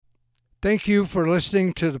Thank you for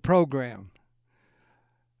listening to the program.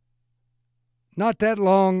 Not that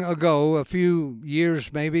long ago, a few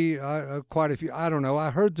years maybe, quite a few, I don't know,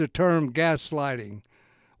 I heard the term gaslighting.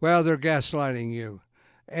 Well, they're gaslighting you.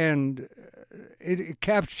 And it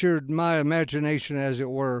captured my imagination, as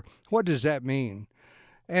it were. What does that mean?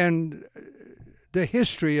 And the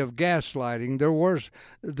history of gaslighting,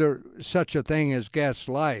 there such a thing as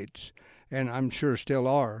gaslights, and I'm sure still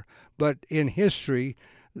are. But in history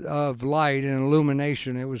of light and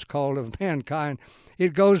illumination, it was called, of mankind,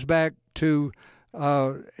 it goes back to,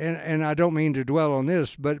 and I don't mean to dwell on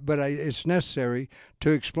this, but it's necessary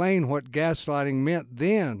to explain what gaslighting meant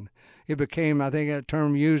then. It became, I think, a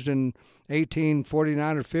term used in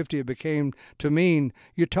 1849 or 50, it became to mean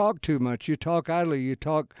you talk too much, you talk idly, you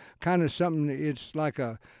talk kind of something, it's like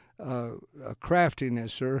a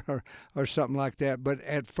craftiness or something like that. But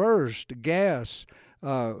at first, gas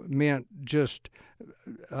meant just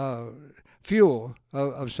fuel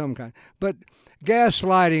of some kind. But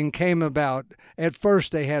gaslighting came about. At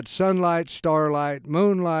first, they had sunlight, starlight,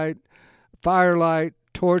 moonlight, firelight,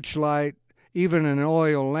 torchlight, even an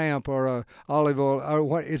oil lamp or a olive oil, or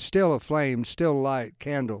what, it's still a flame, still light,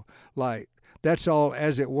 candle light. That's all,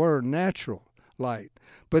 as it were, natural light.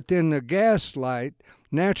 But then the gas light,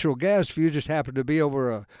 natural gas, if you just happen to be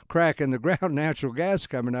over a crack in the ground, natural gas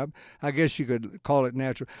coming up, I guess you could call it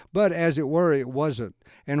natural. But as it were, it wasn't.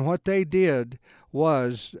 And what they did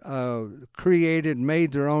was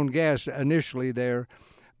made their own gas initially there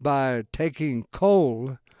by taking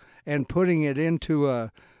coal and putting it into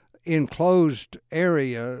a enclosed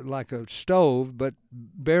area like a stove, but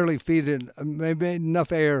barely feeding maybe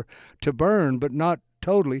enough air to burn, but not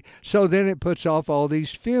totally. So then it puts off all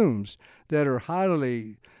these fumes that are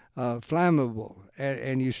highly flammable,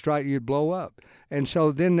 and you blow up. And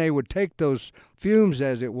so then they would take those fumes,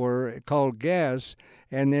 as it were, called gas,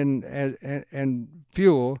 and then and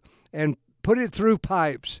fuel, and put it through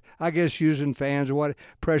pipes, I guess using fans or what, air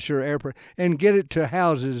pressure, and get it to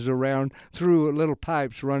houses around through little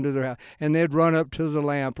pipes run to their house. And they'd run up to the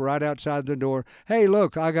lamp right outside the door. Hey,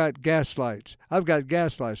 look, I got gas lights. I've got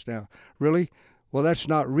gas lights now. Really? Well, that's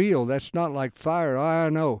not real. That's not like fire. I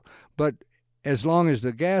know. But as long as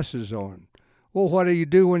the gas is on. Well, what do you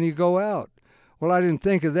do when you go out? Well, I didn't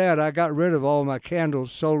think of that. I got rid of all my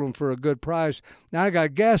candles, sold them for a good price. Now I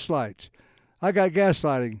got gas lights. I got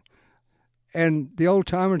gaslighting. And the old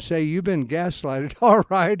timers say, you've been gaslighted. All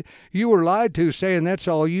right, you were lied to, saying that's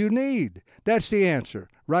all you need. That's the answer,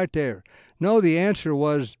 right there. No, the answer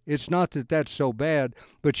was, it's not that that's so bad,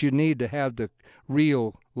 but you need to have the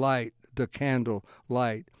real light, the candle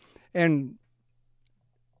light. And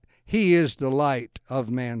he is the light of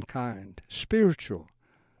mankind, spiritual.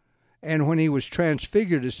 And when he was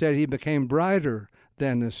transfigured, it said he became brighter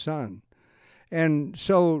than the sun. And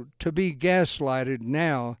so to be gaslighted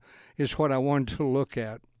now is what I wanted to look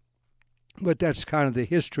at. But that's kind of the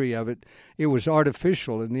history of it. It was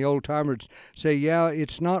artificial, and the old-timers say, yeah,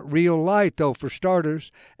 it's not real light, though, for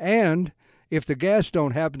starters. And if the gas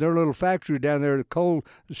don't happen, their little factory down there, the coal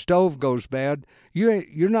stove goes bad,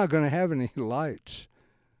 you're not going to have any lights.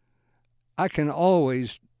 I can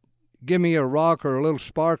always, give me a rock or a little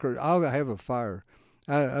spark, or I'll have a fire.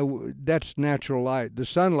 That's natural light. The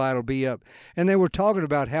sunlight will be up. And they were talking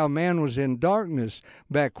about how man was in darkness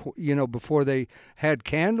back, before they had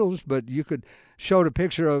candles, but you could show a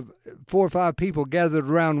picture of 4 or 5 people gathered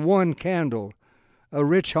around one candle. A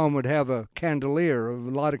rich home would have a candelier, a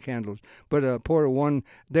lot of candles, but a poor one,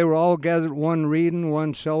 they were all gathered, one reading,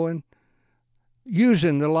 one sewing,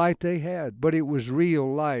 using the light they had, but it was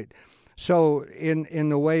real light. So in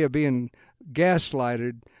the way of being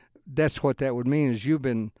gaslighted, that's what that would mean, is you've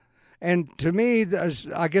been. And to me,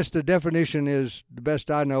 I guess the definition is, the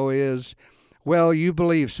best I know is, well, you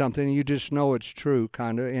believe something, you just know it's true,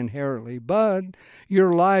 kind of inherently, but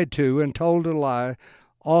you're lied to and told a lie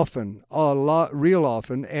often, real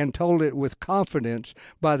often, and told it with confidence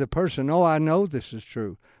by the person. Oh, I know this is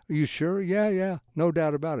true. Are you sure? Yeah, no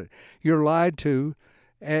doubt about it. You're lied to,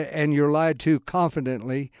 and you're lied to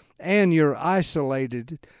confidently, and you're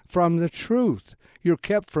isolated from the truth. You're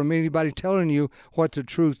kept from anybody telling you what the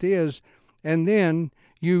truth is, and then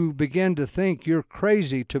you begin to think you're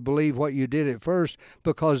crazy to believe what you did at first,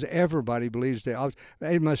 because everybody believes that.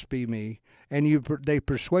 It must be me. And they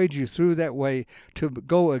persuade you through that way to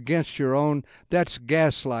go against your own. That's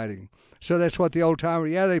gaslighting. So that's what the old timer,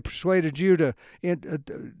 they persuaded you to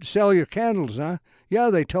sell your candles, huh?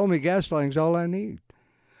 Yeah, they told me gaslighting's all I need.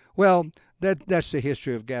 Well, that's the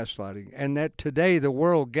history of gaslighting. And that today the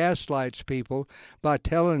world gaslights people by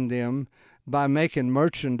telling them, by making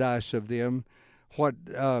merchandise of them, what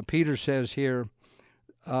Peter says here,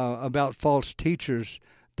 about false teachers.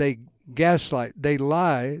 They gaslight, they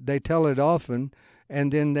lie, they tell it often,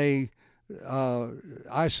 and then they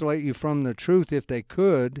isolate you from the truth if they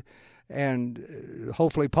could, and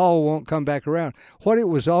hopefully Paul won't come back around. What it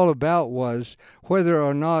was all about was whether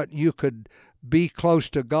or not you could be close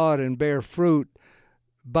to God and bear fruit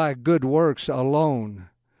by good works alone,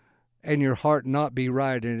 and your heart not be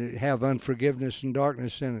right and it have unforgiveness and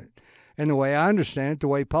darkness in it. And the way I understand it, the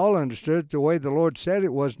way Paul understood it, the way the Lord said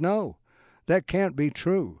it was, no, that can't be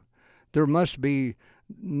true. There must be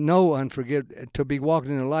no unforgiveness. To be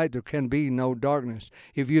walking in the light, there can be no darkness.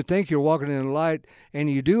 If you think you're walking in the light and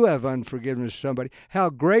you do have unforgiveness to somebody, how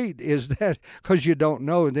great is that? Because you don't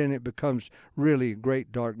know, and then it becomes really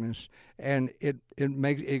great darkness, and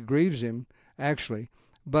it grieves him, actually.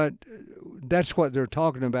 But that's what they're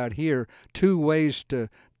talking about here. Two ways to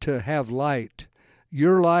have light.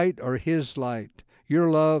 Your light or his light. Your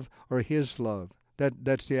love or his love.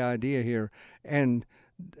 That's the idea here. And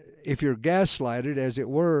if you're gaslighted, as it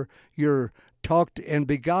were, you're talked and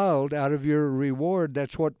beguiled out of your reward.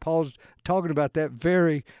 That's what Paul's talking about, that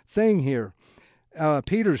very thing here.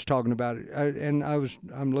 Peter's talking about it, and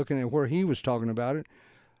I'm looking at where he was talking about it.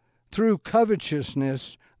 Through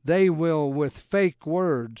covetousness, they will, with fake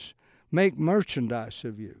words, make merchandise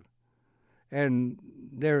of you. And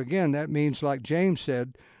there again, that means, like James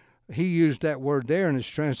said, he used that word there and it's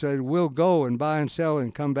translated, we'll go and buy and sell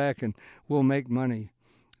and come back and we'll make money.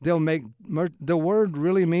 They'll make, the word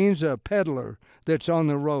really means a peddler that's on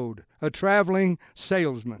the road, a traveling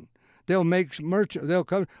salesman. They'll make they'll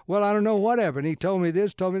come, well, I don't know what happened. He told me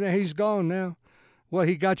this, told me that. He's gone now. Well,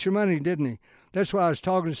 he got your money, didn't he? That's why I was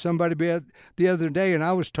talking to somebody the other day, and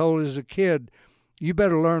I was told as a kid, you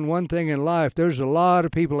better learn one thing in life. There's a lot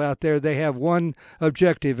of people out there, they have one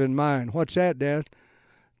objective in mind. What's that, Dad?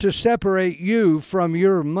 To separate you from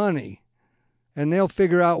your money. And they'll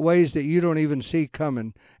figure out ways that you don't even see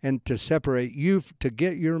coming, and to separate you to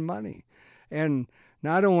get your money. And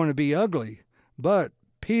now I don't want to be ugly, but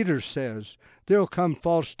Peter says there'll come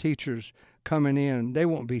false teachers coming in. They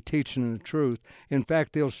won't be teaching the truth. In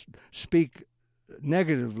fact, they'll speak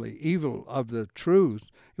negatively, evil of the truth,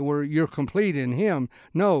 where you're complete in him.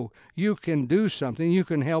 No, you can do something. You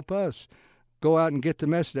can help us. Go out and get the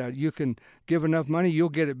message out. You can give enough money, you'll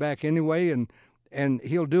get it back anyway, and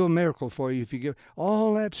he'll do a miracle for you if you give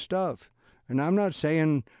all that stuff. And I'm not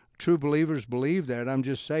saying true believers believe that. I'm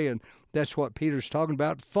just saying that's what Peter's talking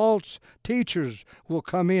about. False teachers will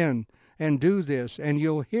come in and do this, and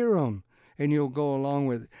you'll hear them, and you'll go along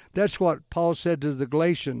with it. That's what Paul said to the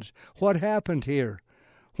Galatians. What happened here?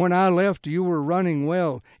 When I left, you were running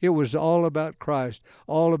well. It was all about Christ,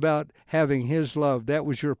 all about having his love. That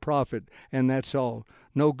was your profit, and that's all.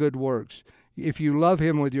 No good works. If you love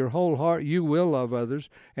him with your whole heart, you will love others,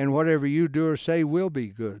 and whatever you do or say will be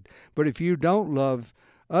good. But if you don't love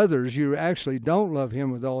others, you actually don't love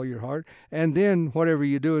him with all your heart, and then whatever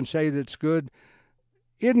you do and say that's good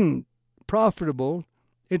isn't profitable,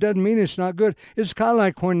 it doesn't mean it's not good. It's kind of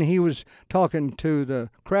like when he was talking to the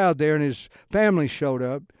crowd there and his family showed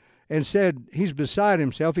up and said he's beside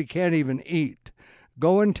himself, he can't even eat.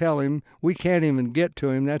 Go and tell him we can't even get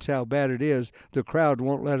to him. That's how bad it is. The crowd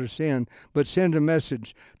won't let us in. But send a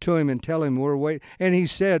message to him and tell him we're waiting. And he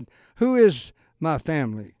said, who is my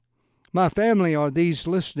family? My family are these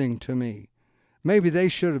listening to me. Maybe they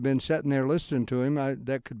should have been sitting there listening to him.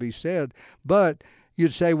 That could be said. But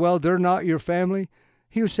you'd say, well, they're not your family.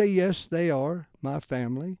 He would say, yes, they are my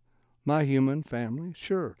family, my human family.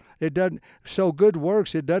 Sure. It doesn't. So good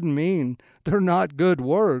works, it doesn't mean they're not good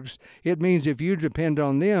works. It means if you depend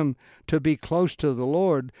on them to be close to the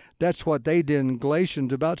Lord, that's what they did in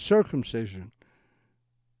Galatians about circumcision.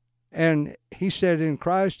 And he said in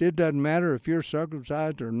Christ, it doesn't matter if you're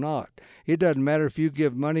circumcised or not. It doesn't matter if you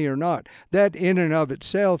give money or not. That in and of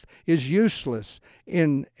itself is useless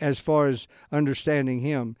in as far as understanding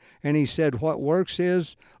him. And he said what works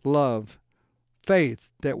is love. Faith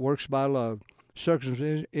that works by love.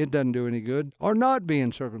 Circumcision, it doesn't do any good. Or not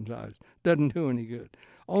being circumcised doesn't do any good.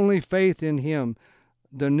 Only faith in him,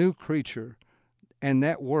 the new creature. And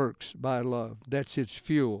that works by love. That's its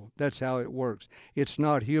fuel. That's how it works. It's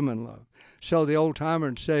not human love. So the old-timer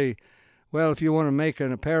would say, well, if you want to make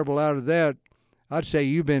a parable out of that, I'd say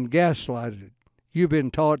you've been gaslighted. You've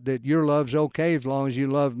been taught that your love's okay as long as you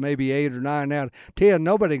love maybe 8 or 9 out of 10.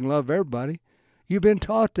 Nobody can love everybody. You've been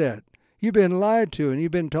taught that. You've been lied to, and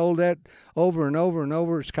you've been told that over and over and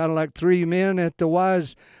over. It's kind of like 3 men at the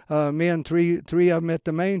wise men, three of them at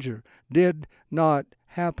the manger. Did not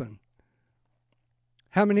happen.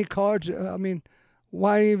 How many cards? I mean,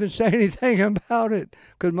 why even say anything about it?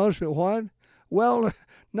 Because most people, what? Well,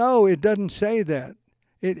 no, it doesn't say that.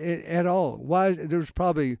 at all. Why? There's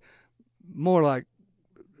probably more like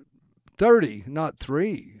 30, not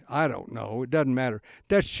 3. I don't know. It doesn't matter.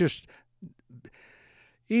 That's just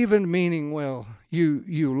even meaning well.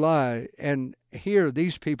 You lie, and here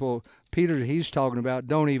these people, Peter, he's talking about,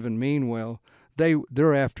 don't even mean well.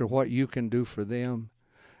 They're after what you can do for them.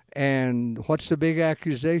 And what's the big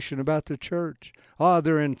accusation about the church? Oh,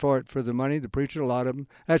 they're in for it for the money, the preacher, a lot of them.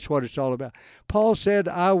 That's what it's all about. Paul said,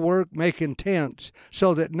 I work making tents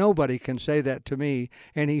so that nobody can say that to me.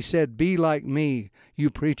 And he said, be like me, you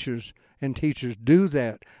preachers and teachers. Do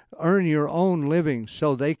that. Earn your own living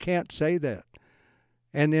so they can't say that.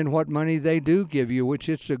 And then what money they do give you, which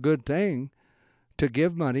it's a good thing to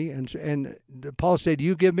give money. And Paul said,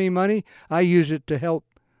 you give me money, I use it to help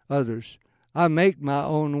others. I make my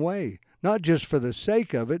own way, not just for the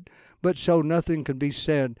sake of it, but so nothing can be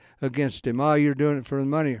said against him. Oh, you're doing it for the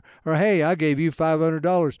money. Or, hey, I gave you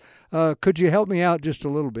 $500. Could you help me out just a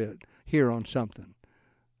little bit here on something?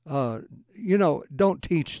 Don't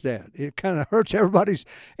teach that. It kind of hurts everybody's.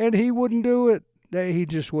 And he wouldn't do it. He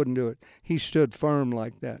just wouldn't do it. He stood firm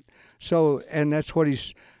like that. So, and that's what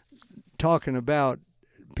he's talking about.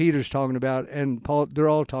 Peter's talking about, and Paul, they're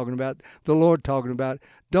all talking about, the Lord talking about.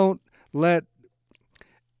 Don't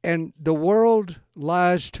and the world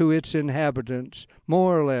lies to its inhabitants,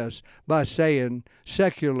 more or less, by saying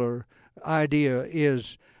secular idea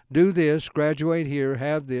is do this, graduate here,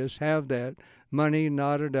 have this, have that, money, and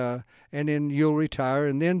then you'll retire,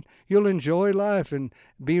 and then you'll enjoy life and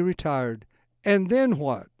be retired. And then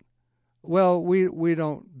what? Well, we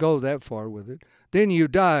don't go that far with it. Then you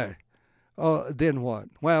die. Then what?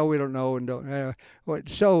 Well, we don't know and don't.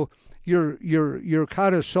 So you're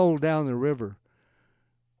kind of sold down the river.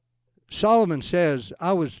 Solomon says,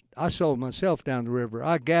 I sold myself down the river.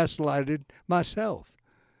 I gaslighted myself,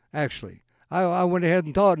 actually. I went ahead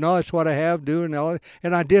and thought, no, that's what I have, doing all,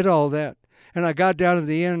 and I did all that. And I got down to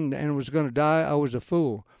the end and was going to die. I was a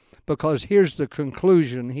fool. Because here's the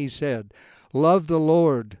conclusion, he said, love the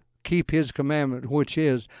Lord, keep his commandment, which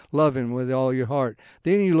is love him with all your heart.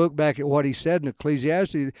 Then you look back at what he said in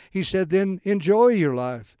Ecclesiastes. He said, then enjoy your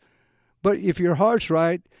life. But if your heart's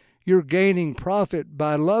right, you're gaining profit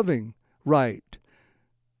by loving right.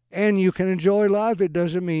 And you can enjoy life. It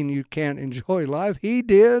doesn't mean you can't enjoy life. He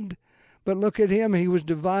did. But look at him. He was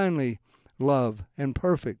divinely love and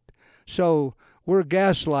perfect. So we're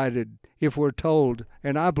gaslighted if we're told,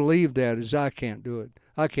 and I believe that, is I can't do it.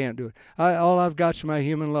 I can't do it. All I've got is my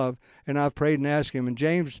human love, and I've prayed and asked him. And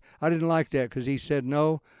James, I didn't like that because he said,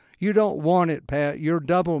 no, you don't want it, Pat. You're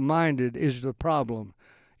double-minded is the problem.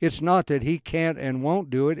 It's not that he can't and won't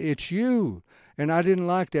do it. It's you. And I didn't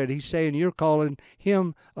like that. He's saying you're calling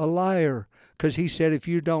him a liar because he said if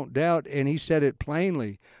you don't doubt, and he said it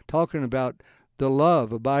plainly, talking about the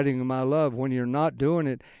love, abiding in my love, when you're not doing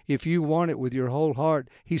it, if you want it with your whole heart,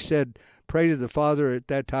 he said, pray to the Father at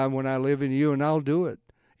that time when I live in you, and I'll do it.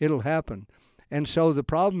 It'll happen. And so the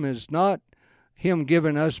problem is not him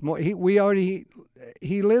giving us more.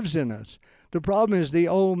 He lives in us. The problem is the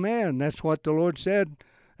old man. That's what the Lord said.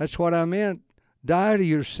 That's what I meant. Die to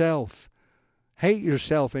yourself. Hate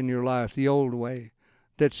yourself in your life, the old way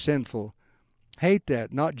that's sinful. Hate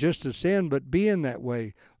that, not just a sin, but being that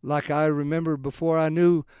way. Like I remember before I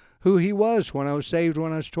knew who he was when I was saved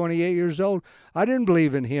when I was 28 years old. I didn't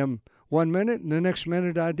believe in him one minute, and the next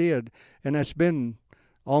minute I did. And that's been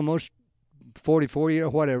almost 44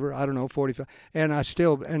 years, whatever, I don't know, 45. And I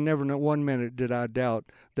still, and never 1 minute did I doubt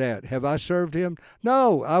that. Have I served him?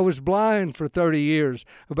 No, I was blind for 30 years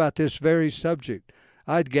about this very subject.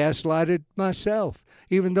 I'd gaslighted myself.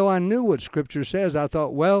 Even though I knew what Scripture says, I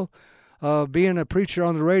thought, well, being a preacher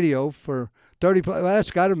on the radio for 30, well,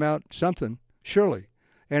 that's got to amount something, surely.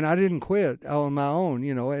 And I didn't quit on my own,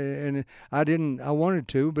 and I wanted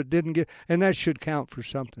to, but didn't get, and that should count for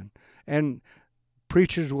something. And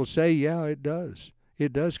preachers will say, yeah, it does.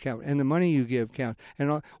 It does count. And the money you give counts. And,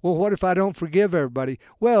 well, what if I don't forgive everybody?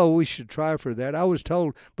 Well, we should try for that. I was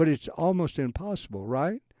told, but it's almost impossible,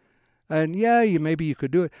 right? And yeah, maybe you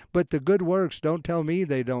could do it, but the good works, don't tell me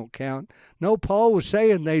they don't count. No, Paul was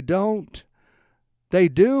saying they don't. They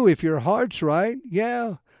do if your heart's right,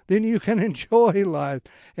 yeah. Then you can enjoy life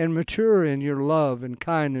and mature in your love and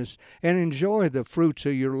kindness and enjoy the fruits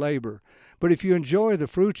of your labor. But if you enjoy the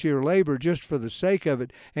fruits of your labor just for the sake of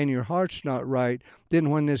it and your heart's not right, then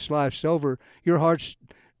when this life's over, your heart's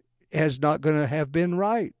has not going to have been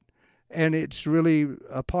right. And it's really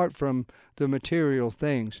apart from the material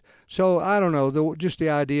things. So I don't know, just the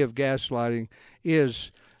idea of gaslighting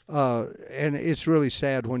is, and it's really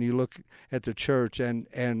sad when you look at the church,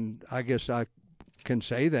 and I guess I can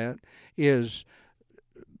say that, is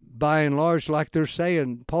by and large, like they're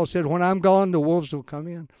saying, Paul said, when I'm gone, the wolves will come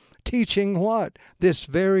in. Teaching what? This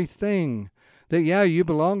very thing. That, yeah, you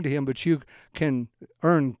belong to him, but you can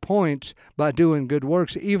earn points by doing good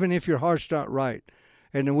works, even if your heart's not right.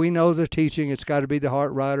 And we know the teaching, it's got to be the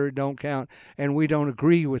heart right or it don't count. And we don't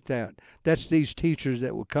agree with that. That's these teachers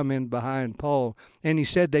that will come in behind Paul. And he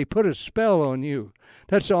said they put a spell on you.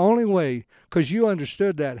 That's the only way, because you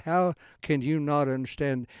understood that. How can you not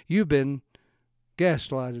understand? You've been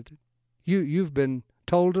gaslighted. You've been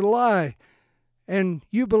told a lie, and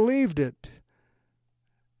you believed it.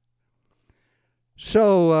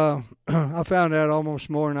 So I found out almost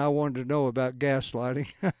more than I wanted to know about gaslighting.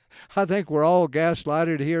 I think we're all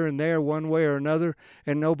gaslighted here and there one way or another,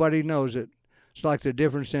 and nobody knows it. It's like the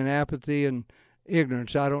difference in apathy and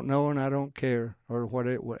ignorance. I don't know and I don't care. Or what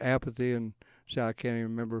apathy and, see, I can't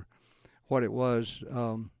even remember what it was.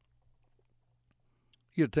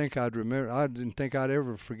 You'd think I'd remember. I didn't think I'd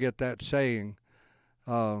ever forget that saying.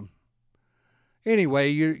 Anyway,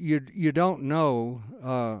 you don't know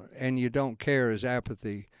and you don't care is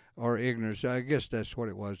apathy or ignorance. I guess that's what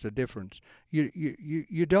it was, the difference.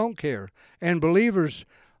 You don't care. And believers,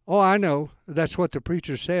 oh, I know, that's what the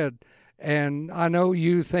preacher said. And I know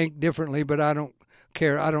you think differently, but I don't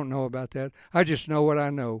care. I don't know about that. I just know what I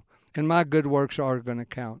know. And my good works are going to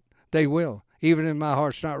count. They will. Even if my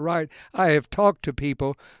heart's not right. I have talked to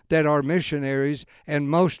people that are missionaries, and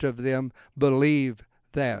most of them believe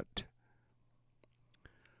that.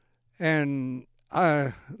 And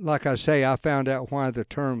like I say, I found out why the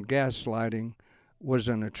term gaslighting was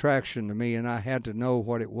an attraction to me, and I had to know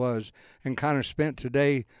what it was, and kind of spent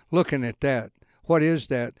today looking at that. What is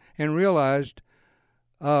that? And realized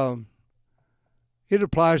it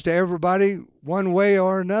applies to everybody one way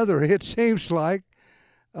or another, it seems like,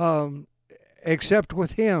 except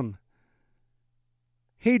with him.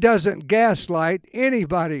 He doesn't gaslight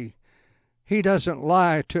anybody. He doesn't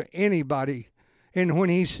lie to anybody. And when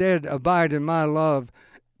he said, abide in my love,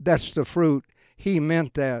 that's the fruit, he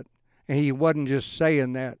meant that. And he wasn't just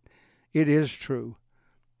saying that. It is true.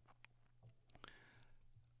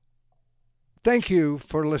 Thank you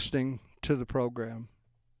for listening to the program.